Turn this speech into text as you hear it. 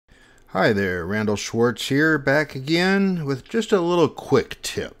Hi there, Randall Schwartz here, back again with just a little quick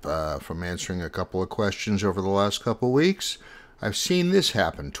tip from answering a couple of questions over the last couple of weeks. I've seen this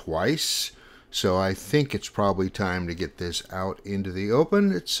happen twice, so I think it's probably time to get this out into the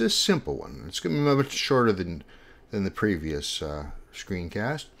open. It's a simple one. It's going to be much shorter than the previous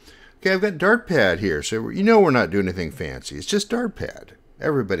screencast. Okay, I've got DartPad here, so you know we're not doing anything fancy. It's just DartPad.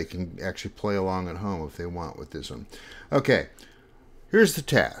 Everybody can actually play along at home if they want with this one. Okay. Here's the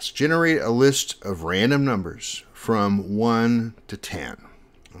task. Generate a list of random numbers from 1 to 10.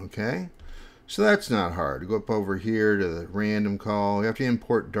 Okay? So that's not hard. Go up over here to the random call. You have to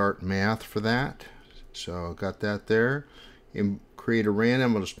import Dart Math for that. So got that there. Create a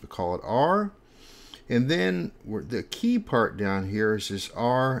random. I'll just call it R. And then the key part down here is this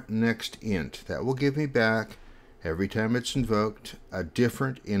R nextInt. That will give me back, every time it's invoked, a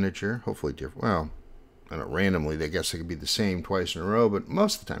different integer. Hopefully different. Well, I don't know, randomly, I guess they could be the same twice in a row, but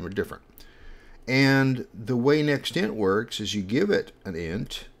most of the time they're different. And the way nextInt works is you give it an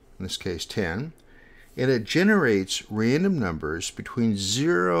int, in this case 10, and it generates random numbers between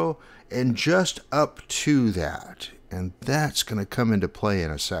 0 and just up to that. And that's going to come into play in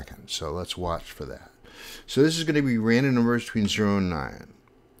a second, so let's watch for that. So this is going to be random numbers between 0 and 9.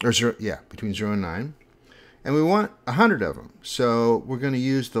 Between 0 and 9. And we want 100 of them. So we're going to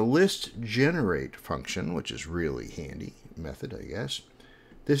use the list generate function, which is really handy method, I guess.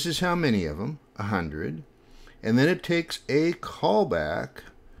 This is how many of them, 100. And then it takes a callback,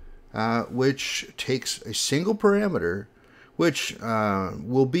 which takes a single parameter, which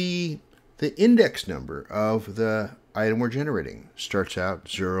will be the index number of the item we're generating. Starts out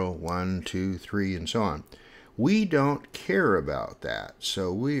 0, 1, 2, 3, and so on. We don't care about that,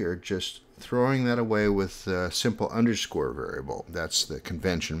 so we are just throwing that away with a simple underscore variable. That's the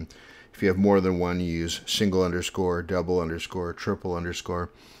convention. If you have more than one, you use single underscore, double underscore, triple underscore.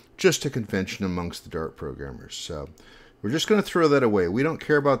 Just a convention amongst the Dart programmers. So we're just going to throw that away. We don't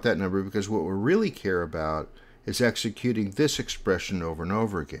care about that number because what we really care about is executing this expression over and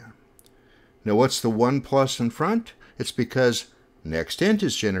over again. Now what's the 1 plus in front? It's because nextInt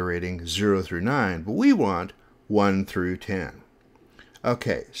is generating 0 through 9, but we want 1 through 10.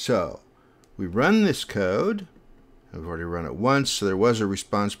 Okay, so we run this code. I've already run it once, so there was a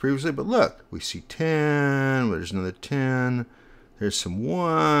response previously, but look, we see 10, there's another 10, there's some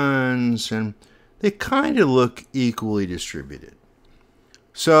 1s, and they kind of look equally distributed.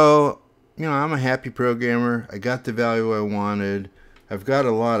 So, you know, I'm a happy programmer. I got the value I wanted. I've got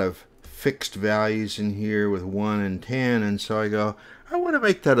a lot of fixed values in here with 1 and 10, and so I go, I want to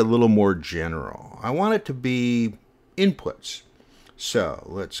make that a little more general. I want it to be inputs. So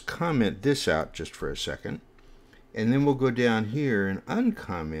let's comment this out just for a second, and then we'll go down here and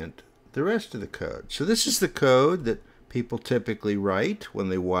uncomment the rest of the code. So this is the code that people typically write when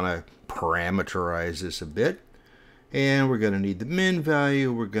they want to parameterize this a bit. And we're going to need the min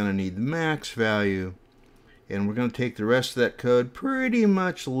value, we're going to need the max value, and we're going to take the rest of that code pretty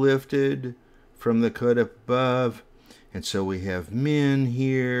much lifted from the code up above. And so we have min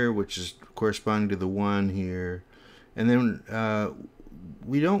here, which is corresponding to the 1 here. And then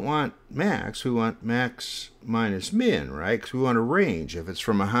we don't want max, we want max minus min, right? Because we want a range. If it's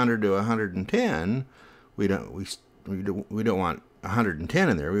from 100 to 110, we don't want 110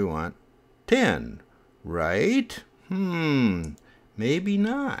 in there, we want 10, right? Maybe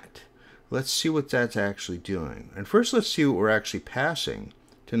not. Let's see what that's actually doing. And first let's see what we're actually passing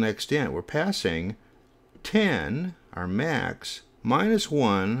to nextInt. We're passing 10, our max, minus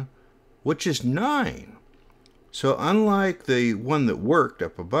 1, which is 9. So unlike the one that worked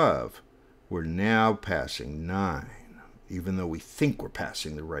up above, we're now passing 9, even though we think we're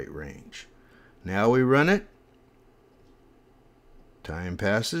passing the right range. Now we run it. Time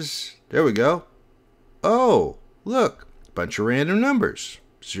passes. There we go. Oh, look, a bunch of random numbers.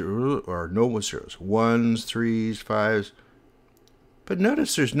 0 or no zeros. 1s, 3s, 5s. But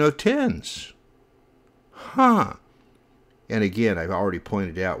notice there's no 10s. Huh. And again, I've already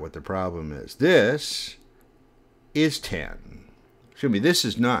pointed out what the problem is. This is 10. Excuse me, this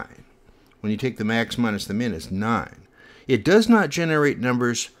is 9. When you take the max minus the min, it's 9. It does not generate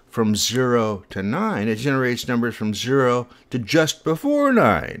numbers from 0 to 9. It generates numbers from 0 to just before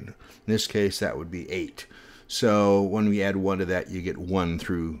 9. In this case, that would be 8. So when we add 1 to that, you get 1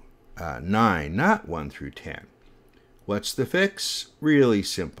 through 9, not 1 through 10. What's the fix? Really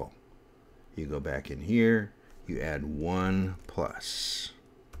simple. You go back in here, you add 1 plus.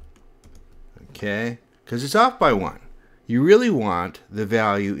 Okay? Because it's off by 1. You really want the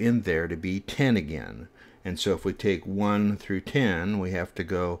value in there to be 10 again. And so if we take 1 through 10, we have to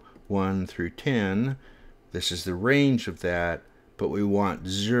go 1 through 10. This is the range of that. but we want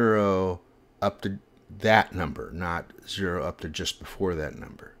 0 up to that number, not 0 up to just before that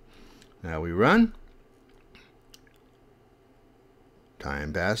number. Now we run.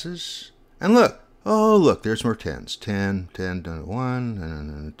 Time passes. And look. Oh, look, there's more 10s. 10, 10, 1,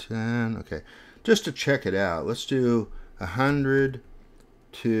 and 10. Okay. Just to check it out, let's do 100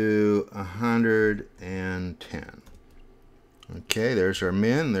 to 110. Okay, there's our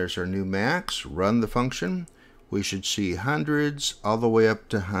min, there's our new max. Run the function. We should see hundreds all the way up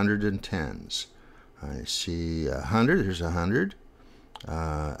to 110s. I see 100, here's 100.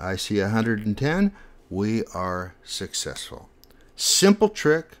 I see 110. We are successful. Simple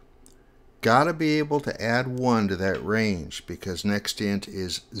trick. Gotta be able to add 1 to that range because nextInt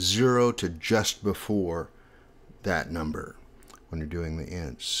is 0 to just before that number when you're doing the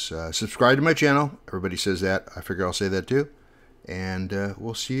ints. Subscribe to my channel. Everybody says that. I figure I'll say that too. And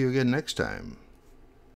we'll see you again next time.